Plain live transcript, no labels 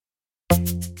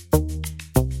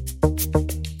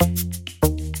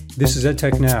This is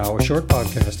EdTech Now, a short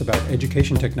podcast about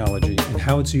education technology and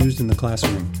how it's used in the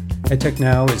classroom. EdTech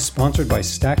Now is sponsored by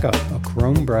StackUp, a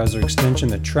Chrome browser extension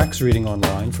that tracks reading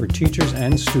online for teachers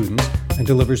and students and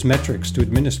delivers metrics to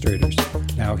administrators.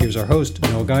 Now here's our host,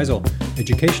 Noah Geisel,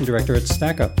 Education Director at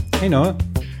StackUp. Hey, Noah.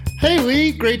 Hey,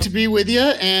 Lee. Great to be with you,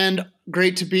 and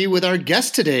great to be with our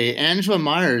guest today, Angela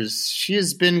Myers. She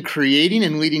has been creating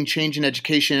and leading change in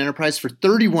education enterprise for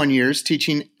 31 years,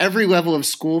 teaching every level of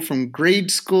school from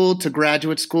grade school to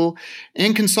graduate school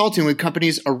and consulting with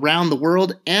companies around the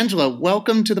world. Angela,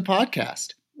 welcome to the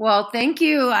podcast. Well, thank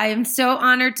you. I am so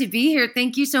honored to be here.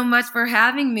 Thank you so much for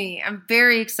having me. I'm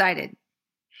very excited.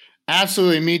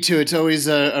 Absolutely. Me too. It's always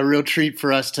a real treat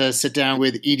for us to sit down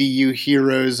with EDU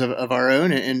heroes of our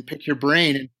own and pick your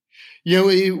brain. You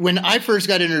know, when I first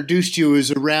got introduced to you, it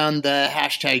was around the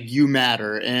hashtag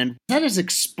YouMatter, and that has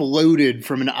exploded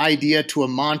from an idea to a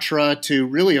mantra to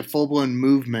really a full-blown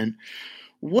movement.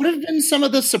 What have been some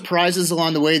of the surprises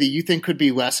along the way that you think could be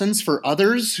lessons for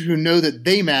others who know that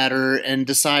they matter and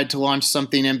decide to launch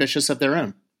something ambitious of their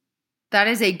own? That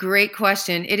is a great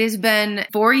question. It has been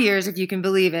 4 years, if you can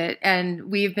believe it, and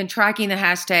we've been tracking the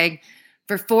hashtag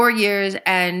for 4 years,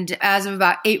 and as of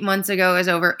about 8 months ago, is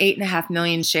over 8.5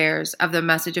 million shares of the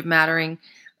message of mattering,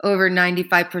 over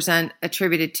 95%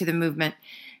 attributed to the movement.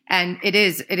 And it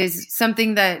is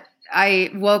something that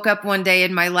I woke up one day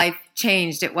and my life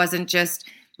changed. It wasn't just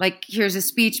like, here's a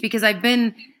speech, because I've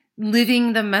been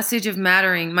living the message of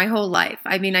mattering my whole life.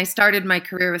 I mean, I started my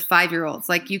career with 5-year-olds.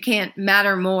 Like, you can't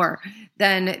matter more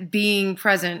than being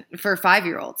present for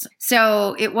 5-year-olds.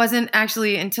 So it wasn't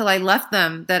actually until I left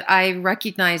them that I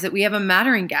recognized that we have a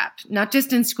mattering gap, not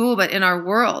just in school, but in our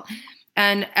world.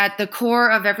 And at the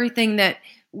core of everything that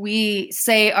we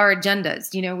say are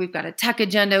agendas, you know, we've got a tech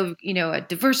agenda, you know, a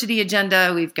diversity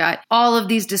agenda, we've got all of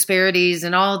these disparities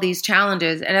and all of these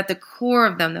challenges. And at the core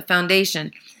of them, the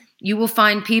foundation, you will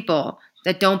find people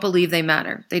that don't believe they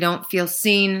matter. They don't feel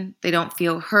seen. They don't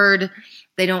feel heard.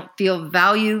 They don't feel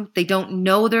value. They don't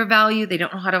know their value. They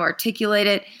don't know how to articulate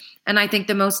it. And I think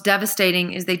the most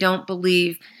devastating is they don't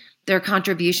believe their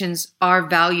contributions are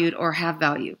valued or have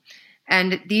value.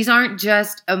 And these aren't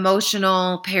just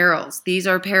emotional perils. These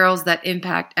are perils that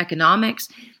impact economics.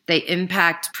 They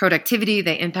impact productivity.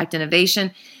 They impact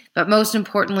innovation. But most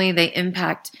importantly, they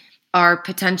impact our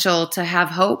potential to have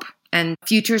hope. And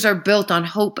futures are built on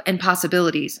hope and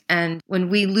possibilities. And when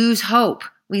we lose hope,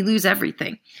 we lose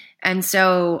everything. And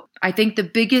so I think the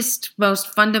biggest,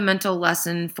 most fundamental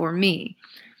lesson for me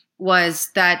was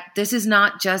that this is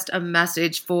not just a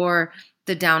message for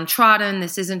the downtrodden.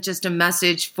 This isn't just a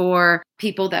message for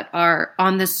people that are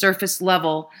on the surface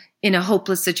level in a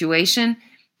hopeless situation.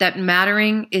 That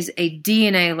mattering is a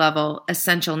DNA level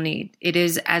essential need. It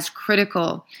is as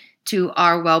critical to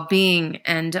our well-being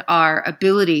and our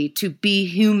ability to be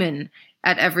human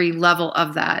at every level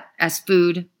of that as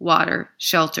food, water,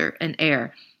 shelter, and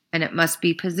air. And it must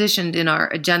be positioned in our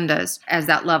agendas as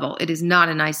that level. It is not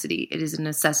a nicety. It is a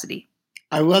necessity.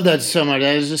 I love that so much.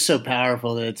 That is just so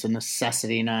powerful that it's a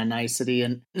necessity, not a nicety.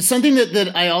 And something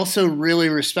that I also really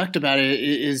respect about it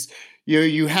is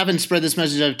you haven't spread this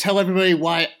message of tell everybody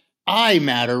why I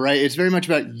matter, right? It's very much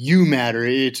about you matter.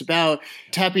 It's about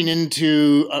tapping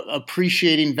into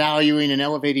appreciating, valuing, and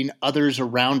elevating others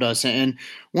around us. And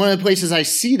one of the places I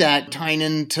see that tying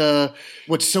into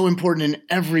what's so important in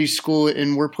every school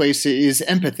and workplace is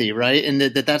empathy, right? And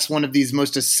that's one of these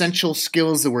most essential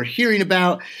skills that we're hearing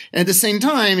about. And at the same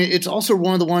time, it's also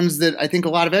one of the ones that I think a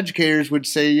lot of educators would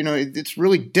say, you know, it's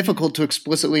really difficult to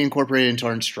explicitly incorporate into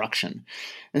our instruction.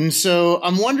 And so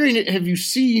I'm wondering, have you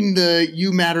seen the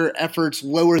YouMatter efforts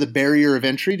lower the barrier of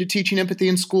entry to teaching empathy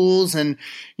in schools? And,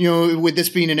 you know, with this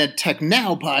being an EdTech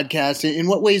Now podcast, in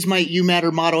what ways might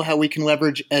YouMatter model how we can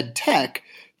leverage EdTech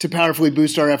to powerfully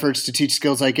boost our efforts to teach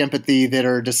skills like empathy that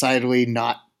are decidedly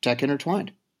not tech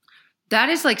intertwined? That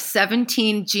is like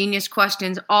 17 genius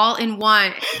questions all in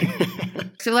one.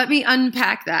 So let me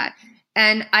unpack that.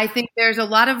 And I think there's a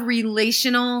lot of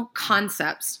relational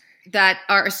concepts that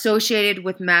are associated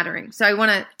with mattering. So I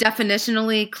want to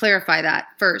definitionally clarify that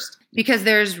first, because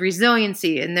there's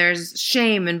resiliency and there's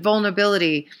shame and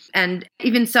vulnerability and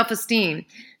even self-esteem.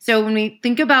 So when we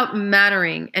think about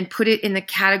mattering and put it in the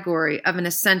category of an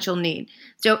essential need,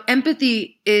 so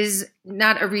empathy is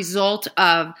not a result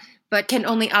of, but can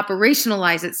only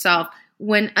operationalize itself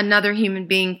when another human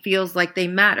being feels like they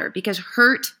matter, because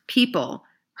hurt people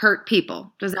hurt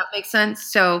people. Does that make sense?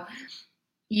 So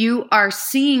you are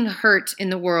seeing hurt in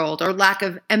the world or lack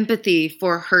of empathy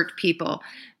for hurt people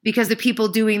because the people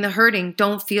doing the hurting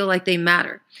don't feel like they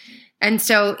matter. And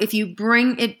so if you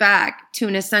bring it back to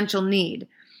an essential need,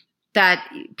 that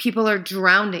people are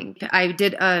drowning. I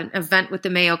did an event with the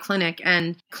Mayo Clinic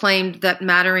and claimed that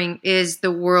mattering is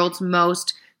the world's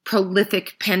most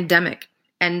prolific pandemic,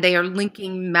 and they are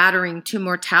linking mattering to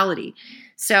mortality.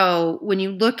 So when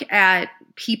you look at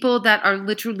people that are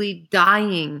literally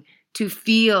dying to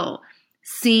feel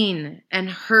seen and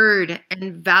heard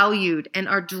and valued and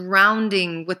are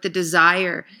drowning with the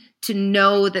desire to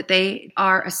know that they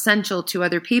are essential to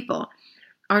other people,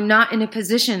 are not in a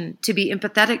position to be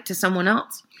empathetic to someone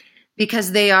else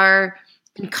because they are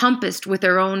encompassed with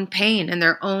their own pain and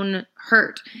their own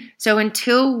hurt. So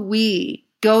until we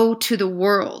go to the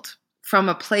world from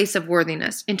a place of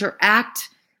worthiness, interact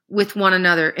with one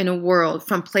another in a world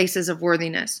from places of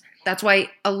worthiness, that's why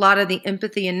a lot of the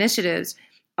empathy initiatives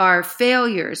are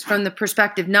failures from the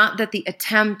perspective, not that the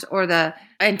attempt or the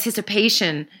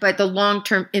anticipation, but the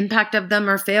long-term impact of them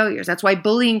are failures. That's why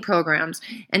bullying programs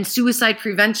and suicide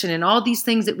prevention and all these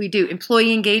things that we do,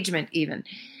 employee engagement even,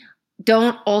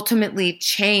 don't ultimately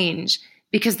change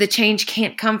because the change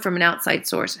can't come from an outside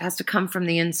source. It has to come from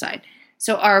the inside.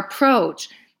 So our approach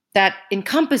that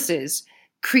encompasses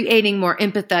creating more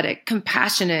empathetic,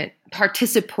 compassionate,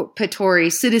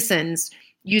 participatory citizens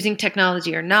using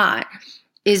technology or not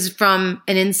is from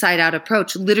an inside-out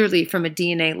approach, literally from a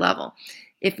DNA level.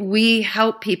 If we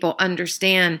help people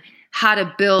understand how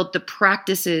to build the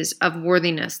practices of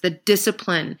worthiness, the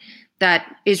discipline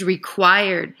that is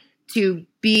required to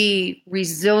be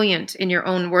resilient in your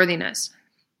own worthiness,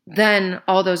 then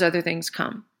all those other things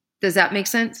come. Does that make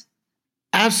sense?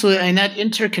 Absolutely. And that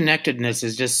interconnectedness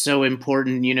is just so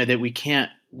important, that we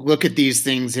can't look at these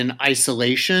things in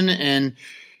isolation. And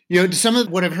some of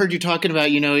what I've heard you talking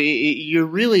about, you're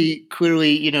really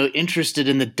clearly, interested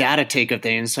in the data take of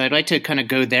things. So I'd like to kind of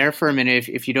go there for a minute,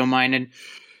 if you don't mind. And,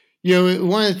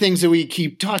 one of the things that we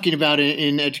keep talking about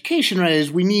in education, right,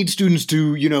 is we need students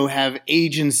to, have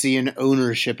agency and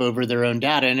ownership over their own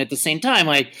data. And at the same time,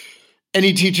 like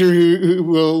any teacher who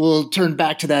will turn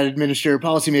back to that administrator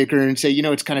policymaker and say,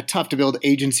 it's kind of tough to build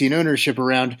agency and ownership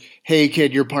around, hey,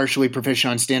 kid, you're partially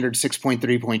proficient on standard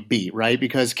 6.3.B, right?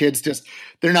 Because kids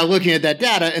they're not looking at that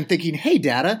data and thinking, hey,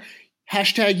 data,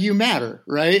 #you matter,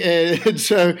 right? And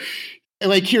so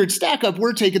like here at StackUp,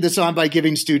 we're taking this on by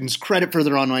giving students credit for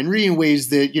their online reading in ways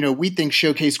that, we think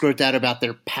showcase growth data about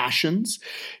their passions,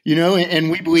 and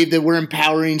we believe that we're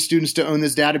empowering students to own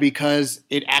this data because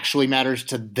it actually matters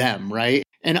to them, right?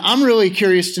 And I'm really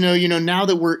curious to know, now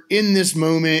that we're in this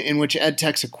moment in which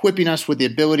EdTech's equipping us with the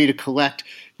ability to collect,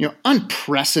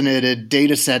 unprecedented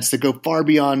data sets that go far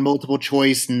beyond multiple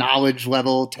choice, knowledge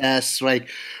level tests, like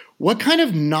what kind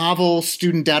of novel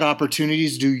student data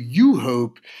opportunities do you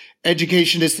hope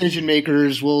education decision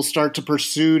makers will start to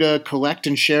pursue to collect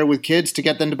and share with kids to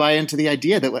get them to buy into the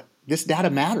idea that this data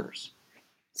matters?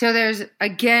 So there's,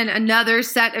 again, another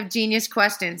set of genius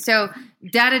questions. So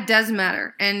data does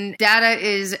matter, and data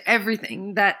is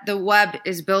everything that the web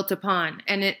is built upon.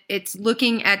 And it's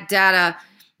looking at data,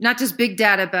 not just big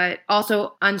data, but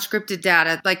also unscripted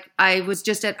data. Like I was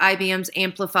just at IBM's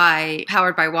Amplify,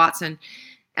 powered by Watson,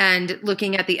 and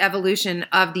looking at the evolution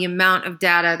of the amount of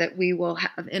data that we will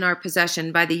have in our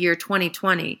possession by the year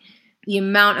 2020, the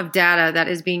amount of data that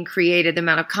is being created, the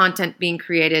amount of content being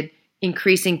created,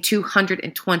 increasing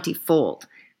 220-fold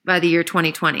by the year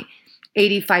 2020.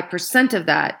 85% of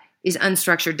that is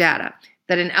unstructured data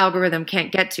that an algorithm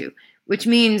can't get to, which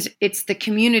means it's the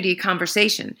community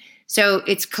conversation. So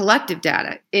it's collective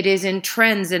data. It is in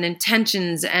trends and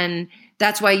intentions, and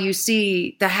that's why you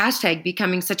see the hashtag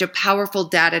becoming such a powerful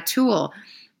data tool,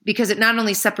 because it not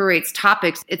only separates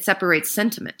topics, it separates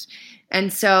sentiment.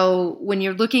 And so when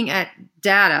you're looking at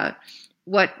data,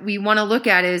 what we want to look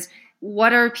at is,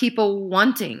 what are people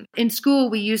wanting? In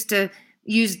school, we used to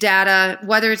use data,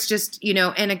 whether it's just,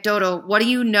 anecdotal. What do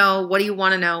you know? What do you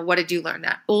want to know? What did you learn?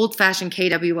 That old-fashioned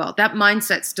KWL. That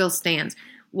mindset still stands.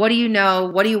 What do you know?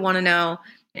 What do you want to know?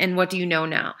 And what do you know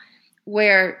now?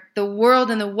 Where the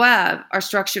world and the web are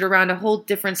structured around a whole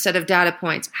different set of data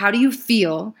points. How do you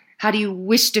feel? How do you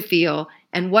wish to feel?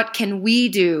 And what can we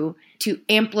do to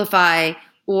amplify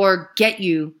or get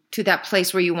you to that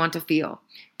place where you want to feel?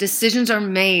 Decisions are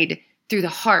made through the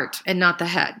heart and not the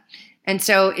head. And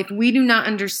so if we do not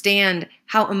understand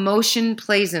how emotion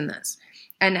plays in this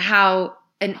and how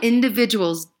an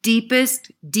individual's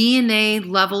deepest DNA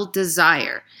level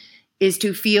desire is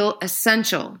to feel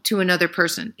essential to another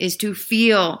person, is to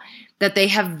feel that they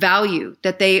have value,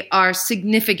 that they are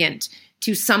significant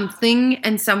to something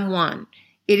and someone,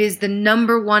 it is the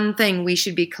number one thing we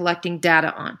should be collecting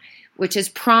data on, which has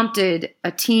prompted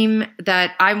a team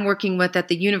that I'm working with at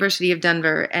the University of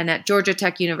Denver and at Georgia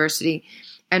Tech University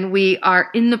And we are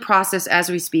in the process as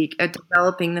we speak of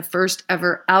developing the first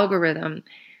ever algorithm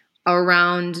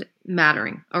around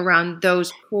mattering, around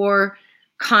those core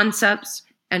concepts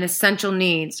and essential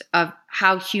needs of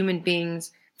how human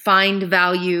beings find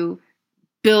value,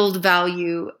 build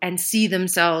value, and see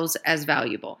themselves as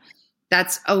valuable.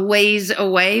 That's a ways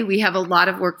away. We have a lot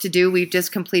of work to do. We've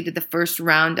just completed the first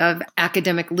round of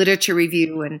academic literature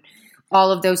review and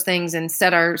all of those things and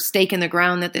set our stake in the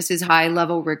ground that this is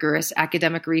high-level, rigorous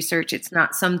academic research. It's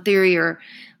not some theory or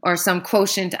some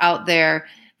quotient out there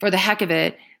for the heck of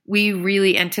it. We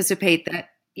really anticipate that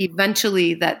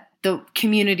eventually that the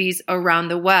communities around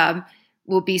the web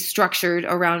will be structured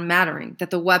around mattering, that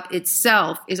the web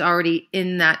itself is already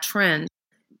in that trend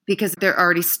because they're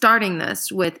already starting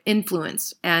this with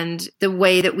influence. And the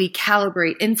way that we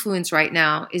calibrate influence right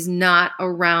now is not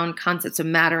around concepts of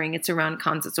mattering, it's around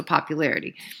concepts of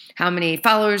popularity. How many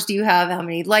followers do you have? How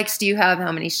many likes do you have?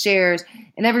 How many shares?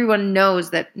 And everyone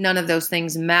knows that none of those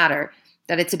things matter,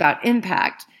 that it's about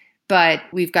impact. But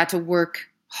we've got to work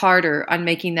harder on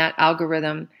making that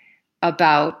algorithm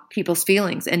about people's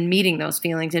feelings and meeting those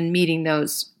feelings and meeting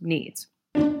those needs.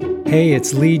 Hey,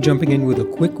 it's Lee jumping in with a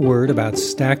quick word about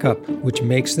StackUp, which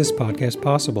makes this podcast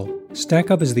possible.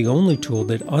 StackUp is the only tool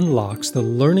that unlocks the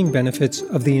learning benefits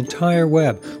of the entire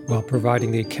web while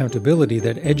providing the accountability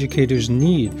that educators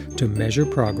need to measure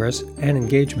progress and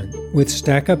engagement. With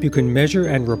StackUp, you can measure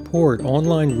and report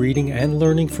online reading and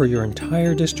learning for your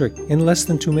entire district in less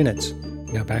than 2 minutes.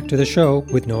 Now back to the show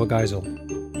with Noah Geisel.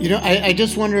 You know, I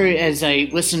just wonder as I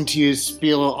listen to you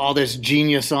spiel all this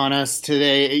genius on us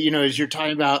today, you know, as you're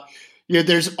talking about, you know,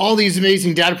 there's all these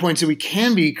amazing data points that we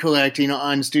can be collecting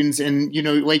on students. And, you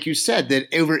know, like you said,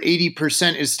 that over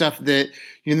 80% is stuff that,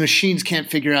 you know, machines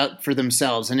can't figure out for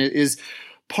themselves. And it is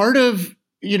part of,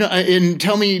 you know, and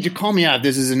call me out,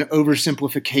 this is an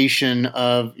oversimplification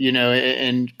of, you know,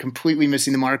 and completely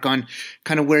missing the mark on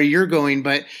kind of where you're going.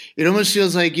 But it almost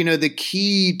feels like, you know, the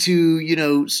key to, you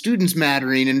know, students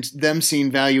mattering and them seeing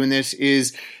value in this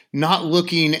is not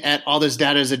looking at all this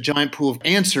data as a giant pool of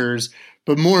answers,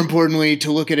 but more importantly,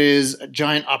 to look at it as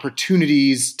giant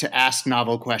opportunities to ask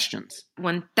novel questions.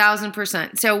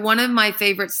 1000%. So one of my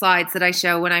favorite slides that I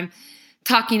show when I'm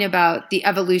talking about the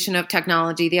evolution of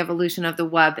technology, the evolution of the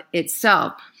web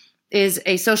itself, is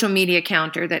a social media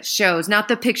counter that shows, not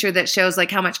the picture that shows like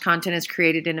how much content is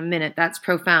created in a minute, that's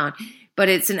profound, but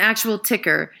it's an actual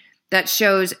ticker that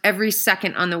shows every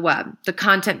second on the web, the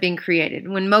content being created.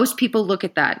 When most people look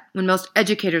at that, when most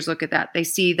educators look at that, they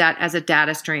see that as a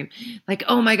data stream. Like,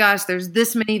 oh my gosh, there's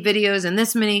this many videos and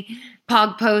this many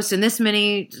blog posts and this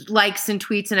many likes and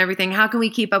tweets and everything. How can we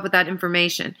keep up with that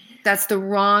information? That's the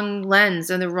wrong lens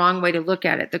and the wrong way to look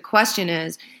at it. The question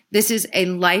is, this is a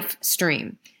life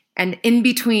stream. And in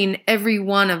between every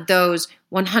one of those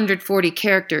 140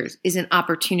 characters is an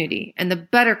opportunity. And the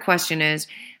better question is,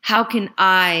 how can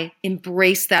I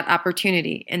embrace that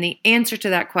opportunity? And the answer to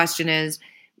that question is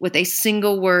with a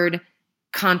single word,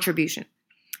 contribution.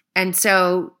 And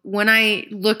so when I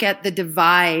look at the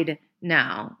divide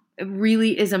now, it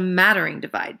really is a mattering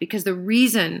divide, because the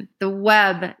reason the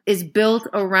web is built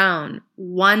around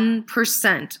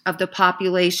 1% of the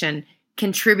population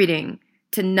contributing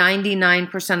to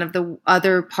 99% of the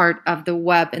other part of the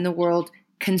web in the world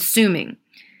consuming.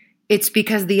 It's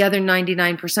because the other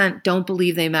 99% don't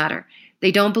believe they matter.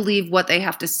 They don't believe what they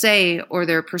have to say or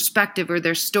their perspective or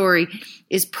their story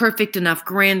is perfect enough,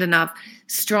 grand enough,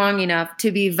 strong enough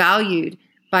to be valued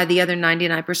by the other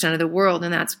 99% of the world.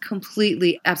 And that's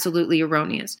completely, absolutely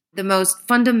erroneous. The most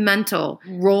fundamental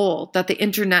role that the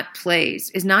internet plays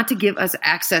is not to give us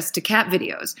access to cat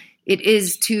videos. It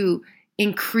is to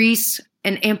increase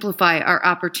and amplify our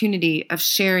opportunity of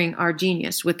sharing our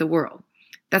genius with the world.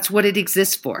 That's what it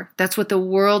exists for. That's what the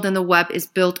world and the web is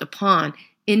built upon.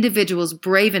 Individuals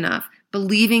brave enough,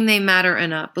 believing they matter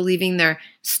enough, believing their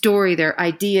story, their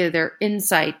idea, their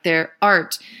insight, their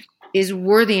art is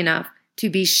worthy enough to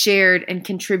be shared and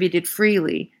contributed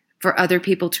freely for other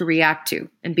people to react to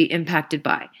and be impacted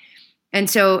by. And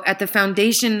so at the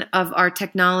foundation of our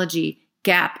technology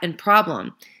gap and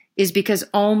problem is because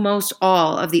almost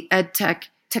all of the ed tech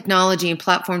technology and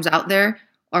platforms out there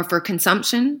are for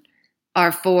consumption,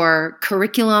 are for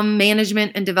curriculum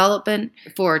management and development,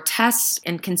 for tests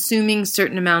and consuming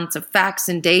certain amounts of facts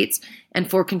and dates, and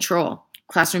for control,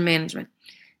 classroom management.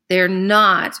 They're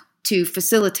not to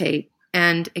facilitate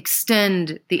and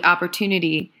extend the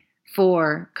opportunity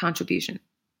for contribution.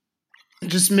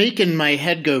 Just making my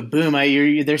head go boom.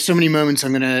 There's so many moments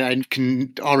I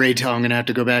can already tell I'm going to have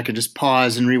to go back and just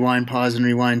pause and rewind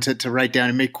to write down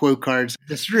and make quote cards.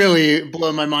 This really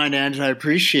blew my mind, Angela. I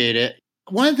appreciate it.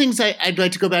 One of the things I'd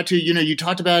like to go back to, you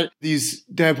talked about these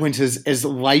data points as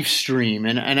life stream.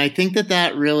 And I think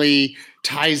that really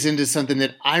ties into something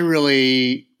that I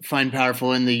really find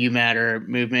powerful in the You Matter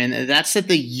movement. And that's that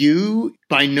the you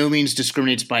by no means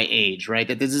discriminates by age, right?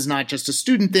 That this is not just a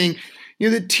student thing.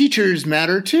 The teachers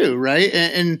matter too, right?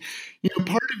 And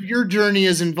part of your journey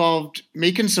has involved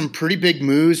making some pretty big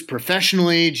moves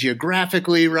professionally,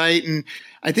 geographically, right? And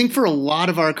I think for a lot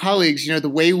of our colleagues, the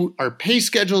way our pay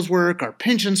schedules work, our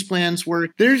pensions plans work,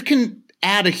 there can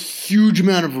add a huge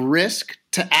amount of risk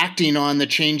to acting on the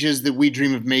changes that we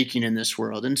dream of making in this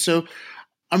world. And so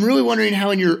I'm really wondering how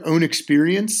in your own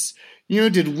experience,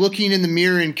 did looking in the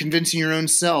mirror and convincing your own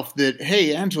self that,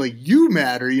 hey, Angela, you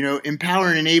matter, empower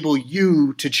and enable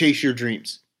you to chase your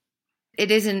dreams? It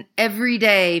is an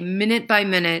everyday, minute by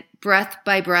minute, breath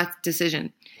by breath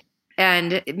decision.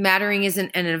 And mattering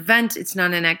isn't an event. It's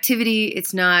not an activity.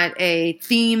 It's not a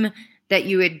theme that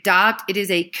you adopt. It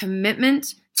is a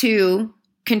commitment to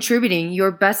contributing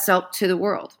your best self to the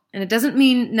world. And it doesn't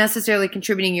mean necessarily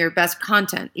contributing your best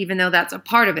content, even though that's a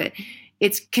part of it.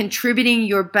 It's contributing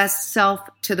your best self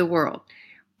to the world,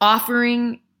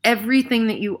 offering everything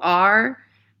that you are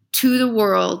to the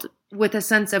world with a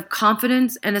sense of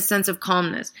confidence and a sense of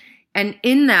calmness. And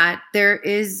in that, there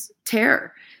is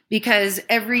terror. Because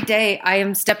every day I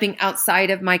am stepping outside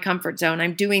of my comfort zone.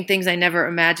 I'm doing things I never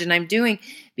imagined I'm doing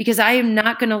because I am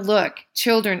not going to look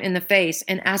children in the face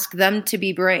and ask them to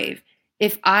be brave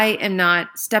if I am not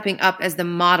stepping up as the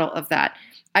model of that.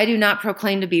 I do not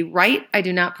proclaim to be right. I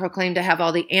do not proclaim to have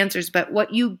all the answers, but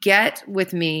what you get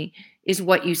with me is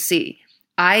what you see.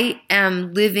 I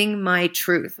am living my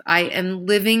truth. I am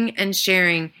living and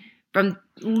sharing from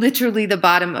literally the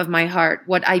bottom of my heart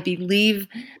what I believe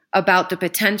about the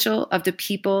potential of the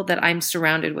people that I'm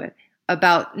surrounded with,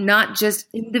 about not just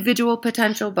individual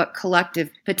potential, but collective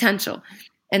potential.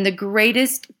 And the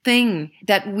greatest thing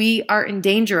that we are in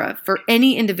danger of for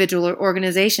any individual or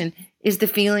organization is the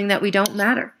feeling that we don't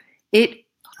matter. It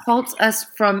halts us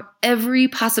from every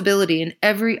possibility and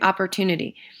every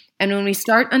opportunity. And when we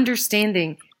start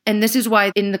understanding, and this is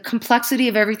why in the complexity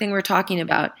of everything we're talking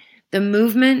about, the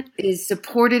movement is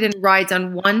supported and rides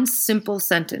on one simple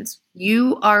sentence.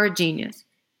 You are a genius,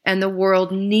 and the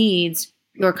world needs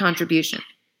your contribution.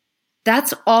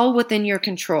 That's all within your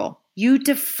control. You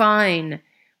define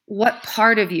what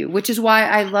part of you, which is why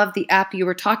I love the app you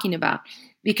were talking about,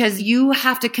 because you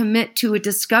have to commit to a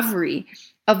discovery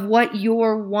of what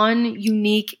your one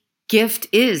unique gift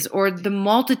is, or the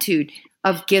multitude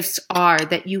of gifts are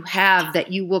that you have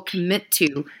that you will commit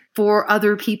to for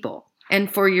other people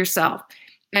and for yourself.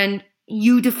 And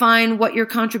you define what your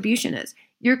contribution is.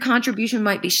 Your contribution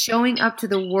might be showing up to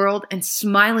the world and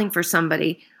smiling for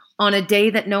somebody on a day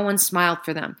that no one smiled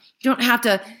for them. You don't have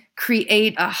to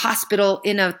create a hospital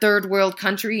in a third world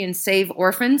country and save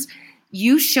orphans.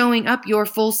 You showing up your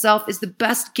full self is the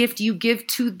best gift you give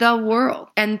to the world.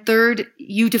 And third,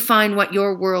 you define what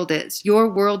your world is. Your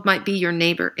world might be your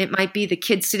neighbor. It might be the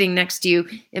kid sitting next to you.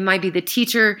 It might be the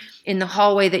teacher in the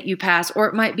hallway that you pass, or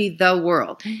it might be the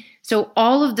world. So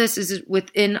all of this is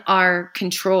within our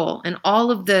control, and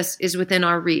all of this is within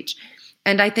our reach.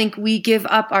 And I think we give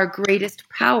up our greatest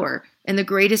power and the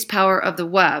greatest power of the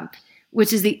web,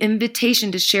 which is the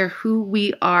invitation to share who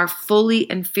we are fully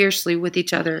and fiercely with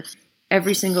each other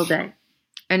every single day.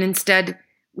 And instead,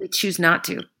 we choose not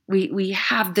to. We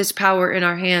have this power in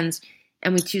our hands,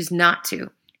 and we choose not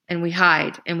to. And we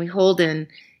hide, and we hold in,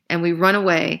 and we run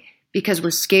away because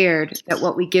we're scared that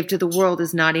what we give to the world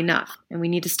is not enough. And we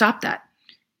need to stop that,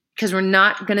 because we're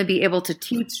not going to be able to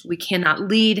teach. We cannot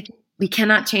lead. We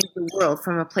cannot change the world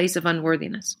from a place of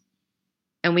unworthiness.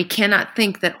 And we cannot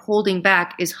think that holding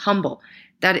back is humble.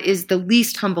 That is the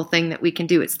least humble thing that we can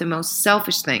do. It's the most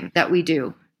selfish thing that we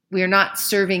do. We are not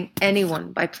serving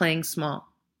anyone by playing small.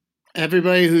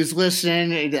 Everybody who's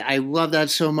listening, I love that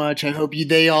so much. I hope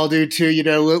they all do too.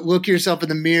 Look yourself in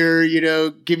the mirror,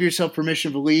 give yourself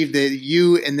permission to believe that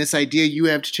you and this idea you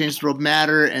have to change the world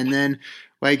matter. And then,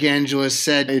 like Angela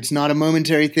said, it's not a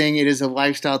momentary thing. It is a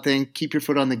lifestyle thing. Keep your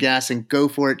foot on the gas and go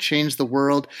for it. Change the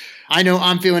world. I know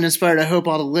I'm feeling inspired. I hope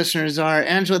all the listeners are.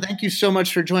 Angela, thank you so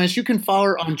much for joining us. You can follow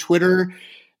her on Twitter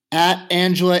at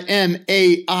Angela,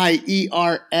 Maiers.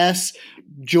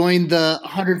 Join the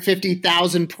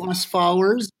 150,000 plus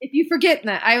followers. If you forget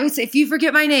that, I always say, if you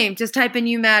forget my name, just type in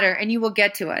You Matter and you will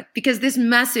get to it, because this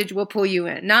message will pull you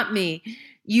in, not me.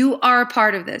 You are a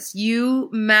part of this. You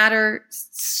matter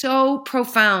so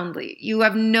profoundly. You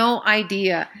have no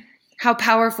idea how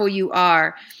powerful you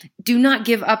are. Do not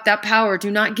give up that power.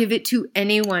 Do not give it to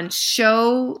anyone.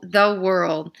 Show the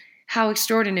world how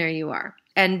extraordinary you are.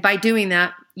 And by doing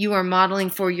that, you are modeling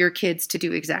for your kids to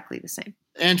do exactly the same.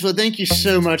 Angela, thank you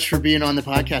so much for being on the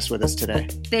podcast with us today.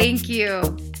 Thank you.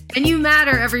 And you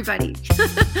matter, everybody.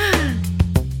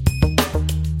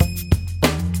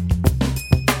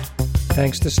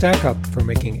 Thanks to StackUp for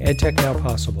making EdTech Now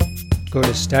possible. Go to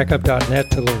stackup.net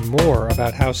to learn more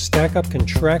about how StackUp can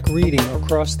track reading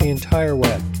across the entire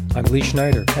web. I'm Lee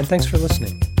Schneider, and thanks for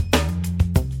listening.